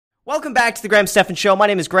Welcome back to the Stephan Show. My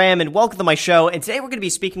name is Graham, and welcome to my show. And today we're going to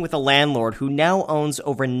be speaking with a landlord who now owns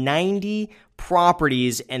over 90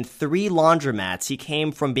 properties and 3 laundromats. He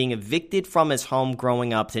came from being evicted from his home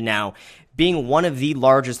growing up to now being one of the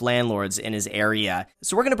largest landlords in his area.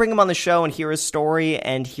 So we're going to bring him on the show and hear his story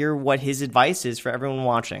and hear what his advice is for everyone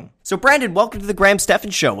watching. So Brandon, welcome to the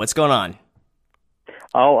Stephan Show. What's going on?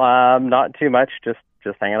 Oh, not too much. Just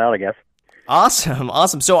hanging out, I guess.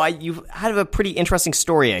 Awesome. So you had a pretty interesting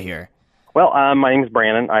story, I hear. Well, my name is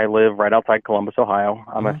Brandon. I live right outside Columbus, Ohio.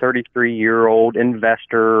 I'm a 33-year-old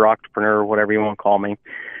investor, entrepreneur, whatever you want to call me.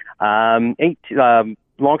 Long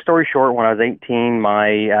story short, when I was 18,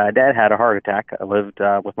 my dad had a heart attack. I lived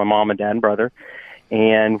with my mom and dad and brother.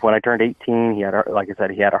 And when I turned 18, he had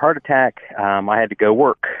a heart attack. I had to go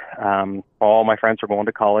work. All my friends were going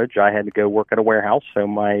to college. I had to go work at a warehouse, so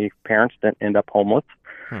my parents didn't end up homeless.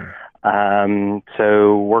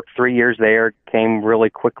 So worked 3 years there, came really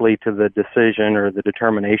quickly to the decision or the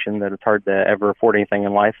determination that it's hard to ever afford anything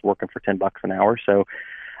in life working for $10 an hour. So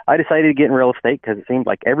I decided to get in real estate because it seemed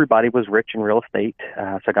like everybody was rich in real estate.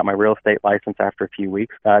 So I got my real estate license after a few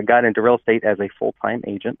weeks, got into real estate as a full-time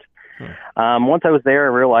agent. Once I was there,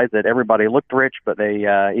 I realized that everybody looked rich, but they,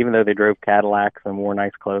 even though they drove Cadillacs and wore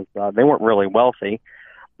nice clothes, they weren't really wealthy.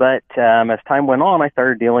 But as time went on, I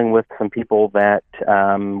started dealing with some people that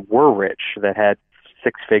were rich, that had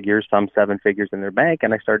 6 figures, some 7 figures in their bank,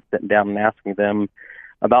 and I started sitting down and asking them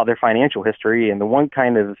about their financial history. And the one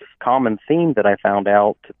kind of common theme that I found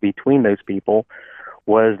out between those people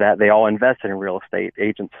was that they all invested in real estate.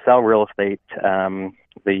 Agents sell real estate.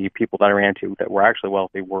 The people that I ran into that were actually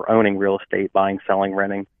wealthy were owning real estate, buying, selling,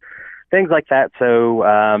 renting, things like that.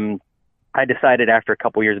 So I decided after a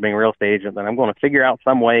couple years of being a real estate agent that I'm going to figure out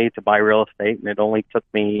some way to buy real estate, and it only took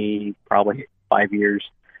me probably 5 years.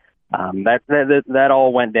 That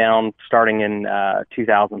all went down starting in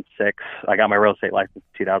 2006. I got my real estate license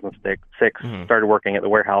in 2006. Started working at the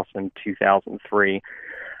warehouse in 2003.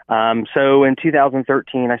 So in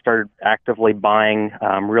 2013, I started actively buying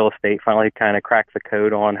real estate. Finally, kind of cracked the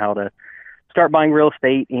code on how to start buying real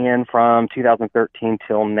estate, and from 2013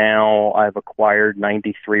 till now, I've acquired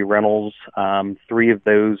 93 rentals. 3 of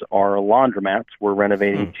those are laundromats. We're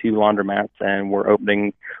renovating 2 laundromats, and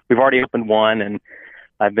we've already opened one, and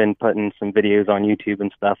I've been putting some videos on YouTube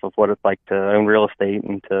and stuff of what it's like to own real estate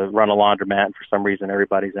and to run a laundromat. And for some reason,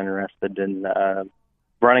 everybody's interested in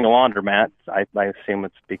running a laundromat. I assume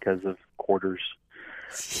it's because of quarters.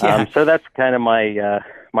 Yeah. So that's kind of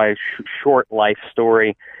my short life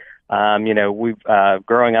story. We've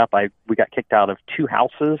growing up, we got kicked out of 2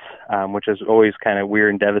 houses, which is always kind of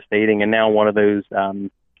weird and devastating. And now one of those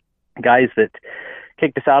guys that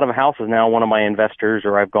kicked us out of a house is now one of my investors,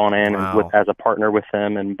 or I've gone in as a partner with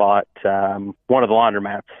him and bought one of the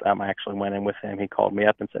laundromats. I actually went in with him. He called me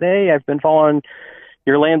up and said, "Hey, I've been following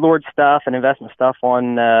your landlord stuff and investment stuff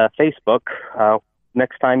on Facebook.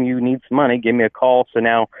 Next time you need some money, give me a call." So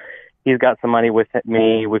now he's got some money with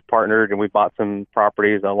me. We've partnered and we've bought some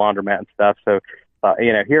properties, a laundromat and stuff. So,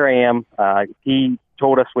 here I am. He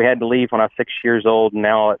told us we had to leave when I was 6 years old. And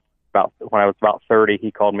now when I was about 30, he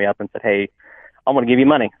called me up and said, "Hey, I'm going to give you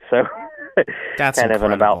money." So that's kind of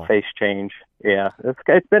an about-face change. Yeah,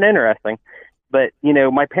 it's been interesting. But,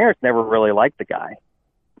 my parents never really liked the guy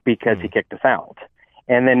because he kicked us out.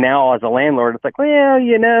 And then now as a landlord, it's like, well,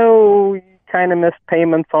 you kind of miss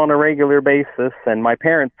payments on a regular basis. And my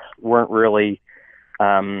parents weren't really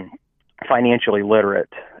financially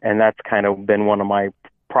literate. And that's kind of been one of my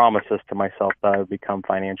promises to myself, that I would become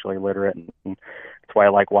financially literate. And that's why I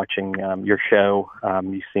like watching your show.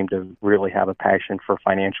 You seem to really have a passion for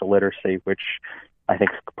financial literacy, which I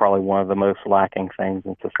think is probably one of the most lacking things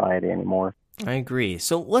in society anymore. I agree.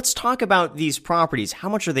 So let's talk about these properties. How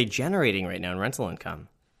much are they generating right now in rental income?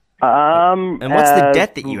 And what's the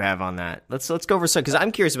debt that you have on that? Let's go over some, because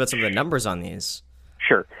I'm curious about some of the numbers on these.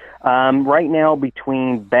 Sure. Right now,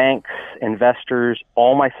 between banks, investors,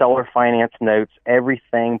 all my seller finance notes,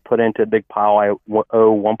 everything put into a big pile, I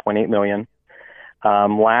owe $1.8 million.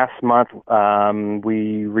 Last month,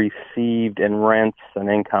 we received in rents and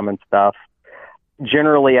income and stuff,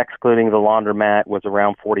 generally excluding the laundromat, was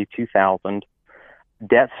around $42,000.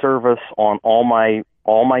 Debt service on all my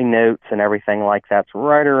notes and everything like that's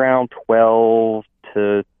right around $12,000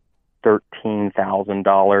 to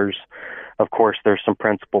 $13,000. Of course, there's some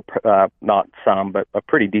principal, not some, but a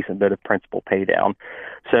pretty decent bit of principal pay down.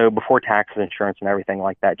 So before taxes, insurance, and everything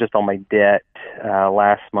like that, just on my debt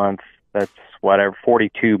last month, that's whatever,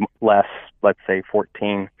 42 less, let's say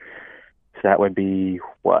 14. So that would be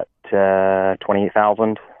what,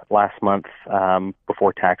 28,000 last month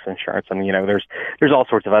before tax insurance. And, there's all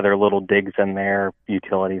sorts of other little digs in there,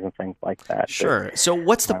 utilities and things like that. Sure. So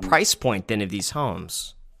what's the price point then of these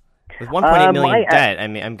homes? With 1.8 million debt, I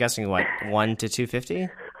mean, I'm guessing what, 1 to 250?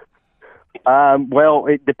 Well,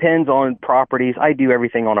 it depends on properties. I do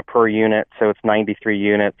everything on a per unit, so it's 93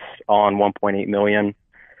 units on 1.8 million.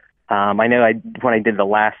 I know when I did the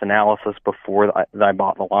last analysis before I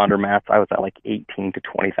bought the laundromats, I was at like 18 to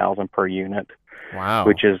 20,000 per unit. Wow.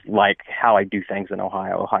 Which is like how I do things in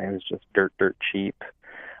Ohio. Ohio is just dirt cheap.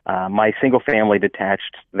 My single family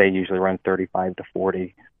detached, they usually run 35 to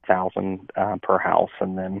 40,000 per house,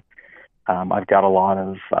 and then I've got a lot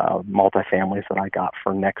of multifamilies that I got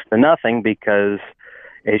for next to nothing because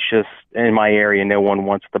it's just in my area, no one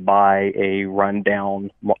wants to buy a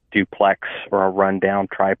rundown duplex or a rundown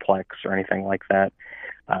triplex or anything like that.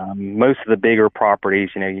 Most of the bigger properties,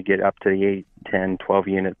 you get up to the 8, 10, 12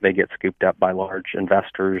 units, they get scooped up by large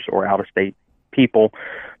investors or out-of-state people.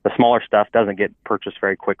 The smaller stuff doesn't get purchased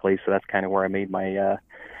very quickly, so that's kind of where I made my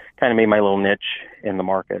little niche in the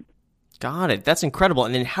market. Got it. That's incredible.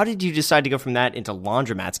 And then how did you decide to go from that into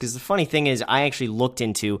laundromats? Because the funny thing is, I actually looked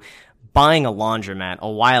into buying a laundromat a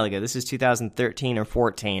while ago. This is 2013 or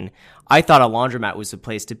 14. I thought a laundromat was the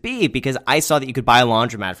place to be because I saw that you could buy a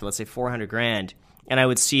laundromat for, let's say, $400,000, and I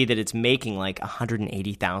would see that it's making like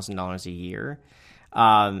 $180,000 a year.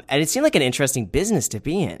 And it seemed like an interesting business to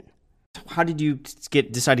be in. How did you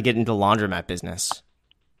decide to get into the laundromat business?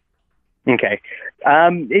 Okay.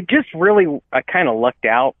 It just really, I kind of lucked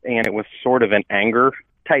out, and it was sort of an anger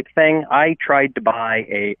type thing. I tried to buy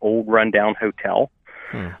a old rundown hotel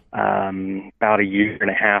about a year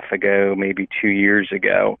and a half ago, maybe 2 years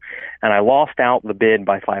ago, and I lost out the bid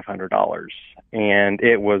by $500. And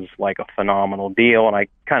it was like a phenomenal deal, and I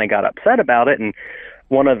kind of got upset about it. And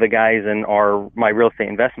one of the guys in my real estate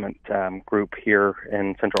investment group here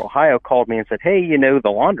in Central Ohio called me and said, "Hey, the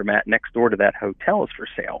laundromat next door to that hotel is for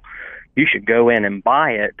sale. You should go in and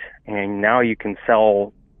buy it, and now you can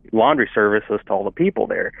sell laundry services to all the people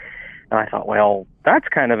there." And I thought, well, that's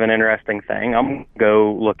kind of an interesting thing. I'm going to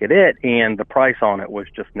go look at it, and the price on it was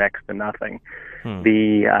just next to nothing.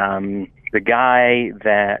 The guy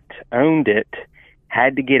that owned it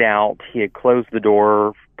had to get out. He had closed the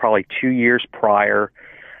door probably 2 years prior.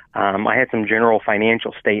 I had some general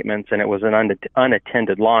financial statements, and it was an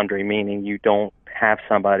unattended laundry, meaning you don't have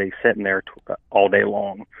somebody sitting there all day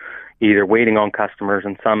long, either waiting on customers,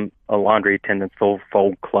 and some laundry attendants will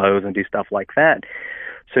fold clothes and do stuff like that.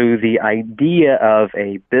 So the idea of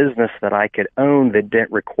a business that I could own that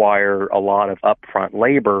didn't require a lot of upfront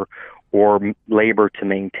labor or labor to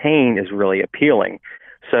maintain is really appealing.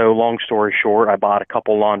 So long story short, I bought a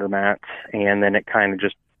couple laundromats, and then it kind of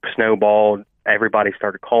just snowballed. Everybody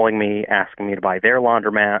started calling me, asking me to buy their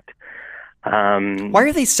laundromat. Why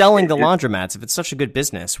are they selling the laundromats if it's such a good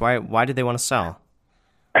business? Why did they want to sell?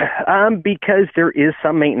 Because there is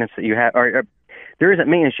some maintenance that you have, or there isn't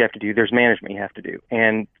maintenance you have to do. There's management you have to do.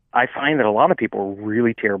 And I find that a lot of people are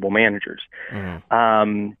really terrible managers. In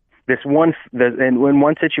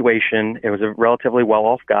one situation, it was a relatively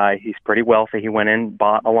well-off guy. He's pretty wealthy. He went in,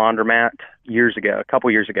 bought a laundromat a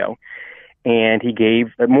couple years ago, and he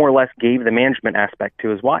more or less gave the management aspect to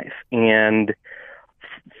his wife. And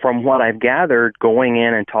from what I've gathered, going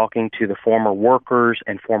in and talking to the former workers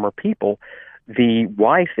and former people, the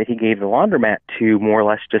wife that he gave the laundromat to more or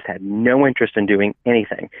less just had no interest in doing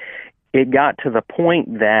anything. It got to the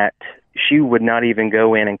point that she would not even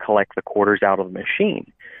go in and collect the quarters out of the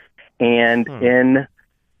machine. And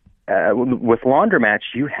with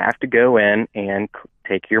laundromats, you have to go in and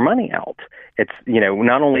take your money out. It's,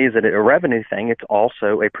 not only is it a revenue thing, it's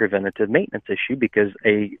also a preventative maintenance issue because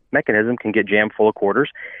a mechanism can get jammed full of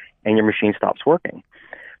quarters and your machine stops working.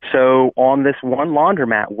 So on this one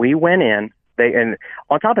laundromat, we went in, and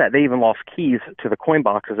on top of that, they even lost keys to the coin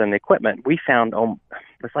boxes and the equipment. We found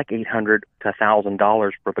it's like $800 to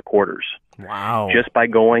 $1,000 for the quarters. Wow! Just by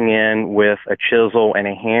going in with a chisel and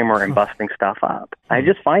a hammer and busting stuff up. I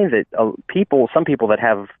just find that some people that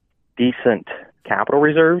have decent capital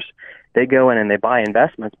reserves, they go in and they buy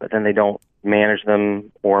investments, but then they don't manage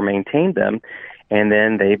them or maintain them, and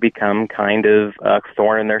then they become kind of a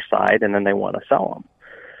thorn in their side, and then they want to sell them.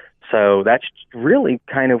 So that's really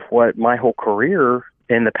kind of what my whole career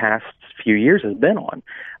in the past few years has been on.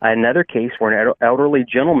 Another case where an elderly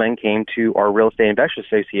gentleman came to our Real Estate Investors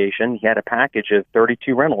Association. He had a package of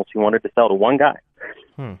 32 rentals he wanted to sell to one guy.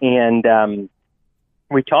 And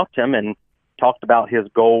we talked to him and talked about his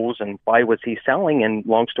goals and why was he selling. And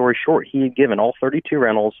long story short, he had given all 32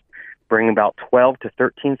 rentals, bringing about $12,000 to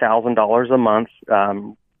 $13,000 a month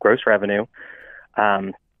gross revenue.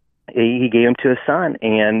 he gave them to his son,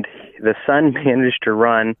 and the son managed to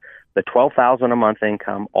run the $12,000 a month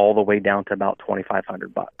income all the way down to about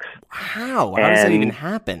 $2,500. Wow, how does that even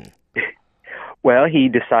happen? Well, he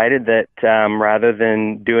decided that rather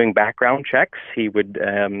than doing background checks, he would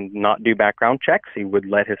not do background checks. He would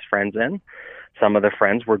let his friends in. Some of the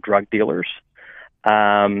friends were drug dealers.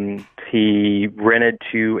 He rented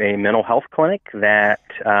to a mental health clinic that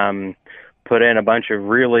put in a bunch of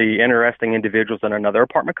really interesting individuals in another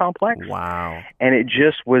apartment complex. Wow. And it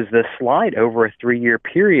just was the slide over a 3-year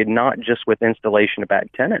period, not just with installation of bad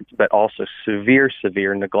tenants, but also severe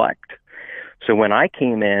neglect. So when I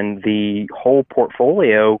came in, the whole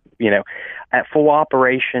portfolio, at full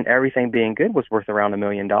operation, everything being good, was worth around $1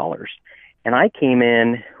 million. And I came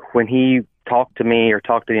in when he talked to me or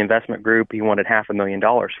talked to the investment group, he wanted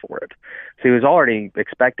 $500,000 for it. So he was already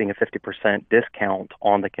expecting a 50% discount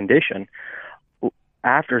on the condition.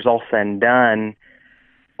 After it's all said and done,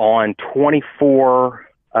 on 24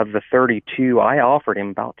 of the 32, I offered him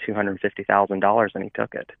about $250,000, and he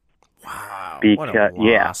took it. Wow. Because, what a loss.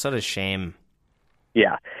 yeah. What a shame.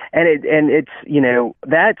 Yeah. And it's,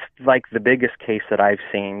 that's like the biggest case that I've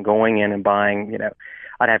seen, going in and buying,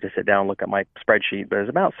 I'd have to sit down and look at my spreadsheet, but it's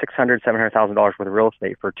about $700,000 worth of real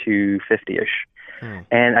estate for $250-ish.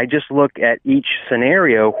 And I just look at each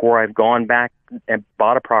scenario where I've gone back and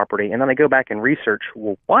bought a property, and then I go back and research,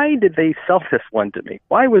 well, why did they sell this one to me?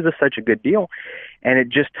 Why was this such a good deal? And it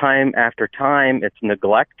just, time after time, it's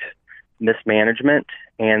neglect, mismanagement,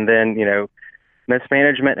 and then,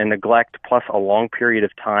 mismanagement and neglect plus a long period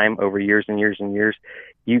of time over years and years and years,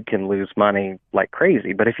 you can lose money like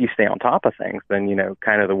crazy. But if you stay on top of things, then,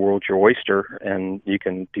 kind of the world's your oyster, and you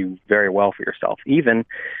can do very well for yourself, even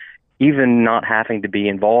not having to be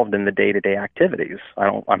involved in the day-to-day activities.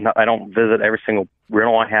 I don't visit every single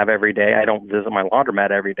rental I have every day. I don't visit my laundromat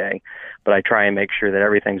every day, but I try and make sure that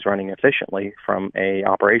everything's running efficiently from a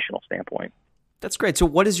operational standpoint. That's great. So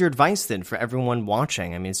what is your advice then for everyone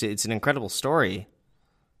watching? I mean, it's an incredible story.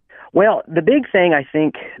 Well, the big thing I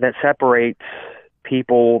think that separates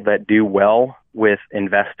people that do well with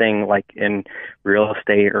investing, like in real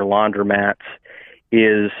estate or laundromats,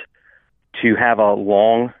 is to have a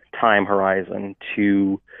long time horizon,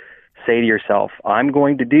 to say to yourself, I'm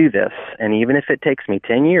going to do this, and even if it takes me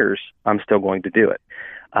 10 years, I'm still going to do it.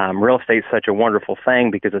 Real estate is such a wonderful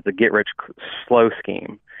thing because it's a get-rich-slow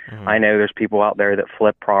scheme. Mm-hmm. I know there's people out there that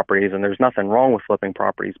flip properties, and there's nothing wrong with flipping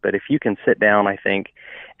properties, but if you can sit down, I think,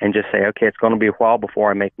 and just say, okay, it's going to be a while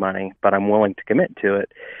before I make money, but I'm willing to commit to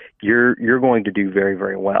it, you're going to do very,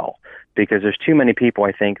 very well. Because there's too many people,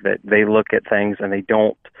 I think, that they look at things and they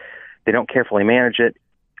don't carefully manage it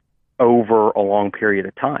over a long period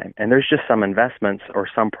of time. And there's just some investments or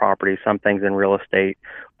some properties, some things in real estate,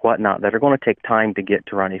 whatnot, that are going to take time to get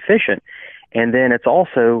to run efficient. And then it's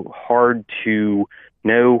also hard to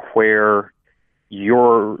know where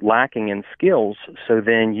you're lacking in skills. So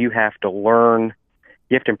then you have to learn,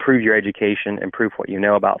 you have to improve your education, improve what you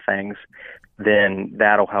know about things. Then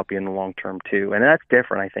that'll help you in the long term too. And that's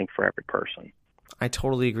different, I think, for every person. I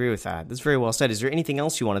totally agree with that. That's very well said. Is there anything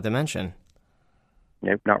else you wanted to mention?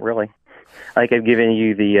 Nope, not really. Like I've given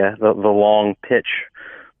you the long pitch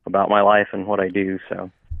about my life and what I do. So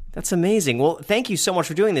that's amazing. Well, thank you so much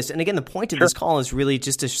for doing this. And again, the point of this call is really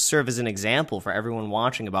just to serve as an example for everyone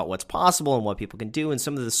watching about what's possible and what people can do, and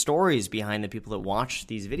some of the stories behind the people that watch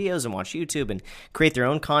these videos and watch YouTube and create their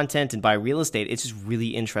own content and buy real estate. It's just really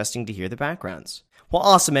interesting to hear the backgrounds. Well,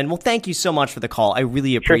 awesome, man. Well, thank you so much for the call. I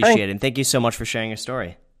really appreciate it. And thank you so much for sharing your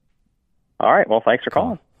story. All right. Well, thanks for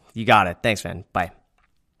calling. You got it. Thanks, man. Bye.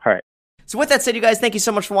 All right. So with that said, you guys, thank you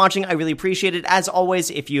so much for watching. I really appreciate it. As always,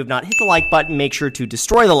 if you have not hit the like button, make sure to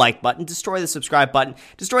destroy the like button, destroy the subscribe button,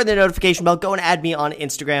 destroy the notification bell. Go and add me on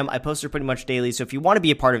Instagram. I post there pretty much daily, so if you want to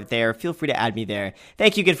be a part of it there, feel free to add me there.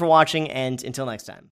 Thank you again for watching, and until next time.